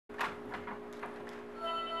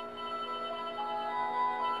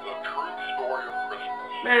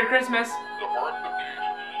Merry Christmas. The birth of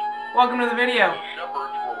Jesus. Welcome to the video.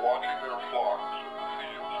 Shepherds were watching their flocks in the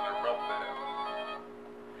fields near Bethlehem.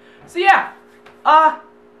 So yeah, I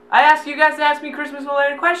asked you guys to ask me Christmas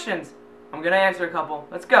related questions. I'm gonna answer a couple.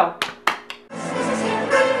 Let's go.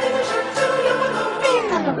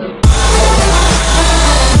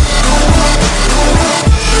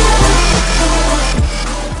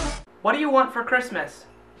 What do you want for Christmas?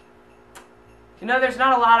 You know, there's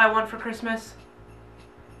not a lot I want for Christmas.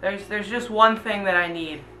 There's just one thing that I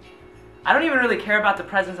need. I don't even really care about the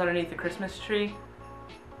presents underneath the Christmas tree.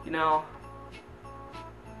 You know,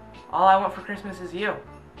 all I want for Christmas is you.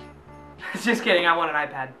 Just kidding, I want an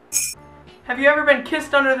iPad. Have you ever been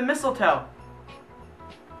kissed under the mistletoe?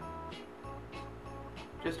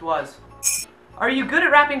 Just was. Are you good at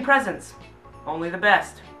wrapping presents? Only the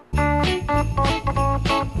best.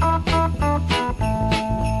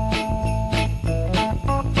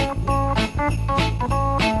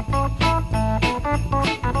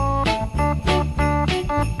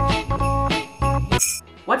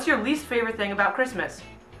 What's your least favorite thing about Christmas?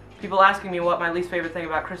 People asking me what my least favorite thing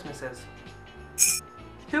about Christmas is.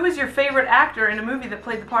 Who is your favorite actor in a movie that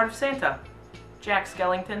played the part of Santa? Jack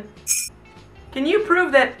Skellington. Can you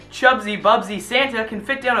prove that Chubsy Bubsy Santa can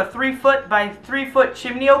fit down a 3-foot by 3-foot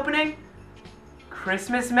chimney opening?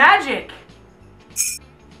 Christmas magic!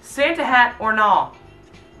 Santa hat or no?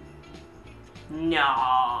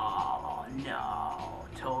 No,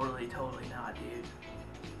 totally not, dude.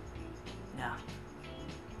 No.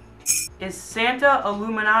 Is Santa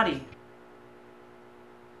Illuminati?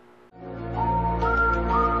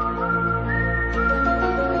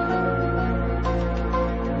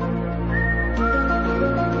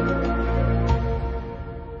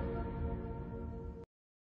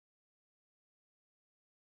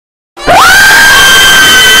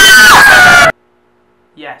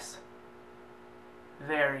 Yes.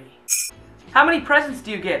 Very. How many presents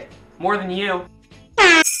do you get? More than you.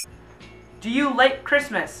 Do you like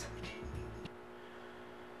Christmas?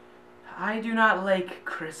 I do not like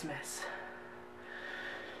Christmas.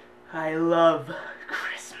 I love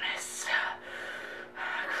Christmas.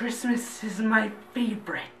 Christmas is my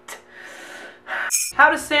favorite.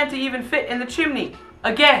 How does Santa even fit in the chimney?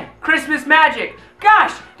 Again, Christmas magic.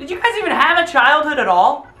 Gosh, did you guys even have a childhood at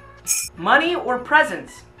all? Money or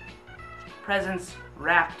presents? Presents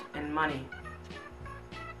wrapped in money.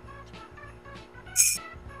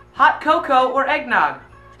 Hot cocoa or eggnog?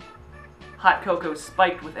 Hot cocoa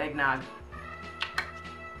spiked with eggnog.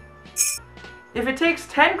 If it takes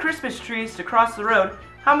 10 Christmas trees to cross the road,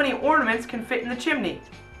 how many ornaments can fit in the chimney?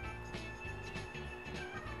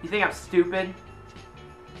 You think I'm stupid?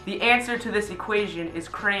 The answer to this equation is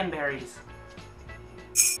cranberries.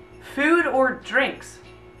 Food or drinks?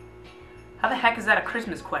 How the heck is that a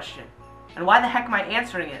Christmas question? And why the heck am I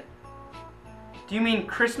answering it? Do you mean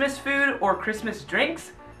Christmas food or Christmas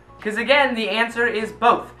drinks? Because again, the answer is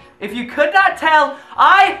both. If you could not tell,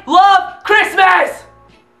 I love Christmas!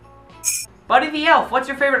 Buddy the Elf, what's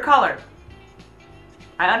your favorite color?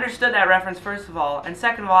 I understood that reference first of all, and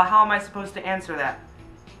second of all, how am I supposed to answer that?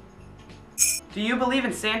 Do you believe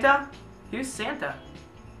in Santa? Who's Santa?